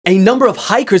A number of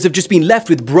hikers have just been left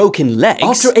with broken legs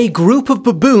after a group of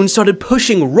baboons started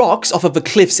pushing rocks off of a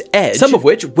cliff's edge, some of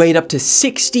which weighed up to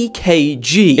 60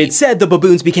 kg. It's said the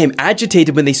baboons became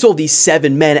agitated when they saw these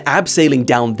 7 men abseiling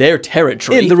down their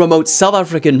territory in the remote South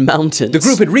African mountains. The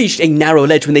group had reached a narrow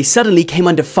ledge when they suddenly came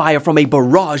under fire from a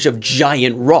barrage of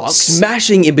giant rocks,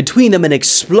 smashing in between them and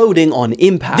exploding on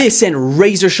impact. This sent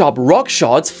razor-sharp rock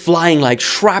shards flying like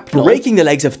shrapnel, breaking the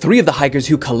legs of 3 of the hikers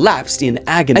who collapsed in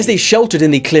agony. As they sheltered in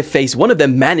the cliff face, one of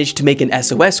them managed to make an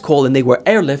SOS call and they were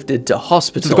airlifted to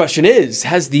hospital. So the question is,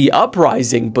 has the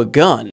uprising begun?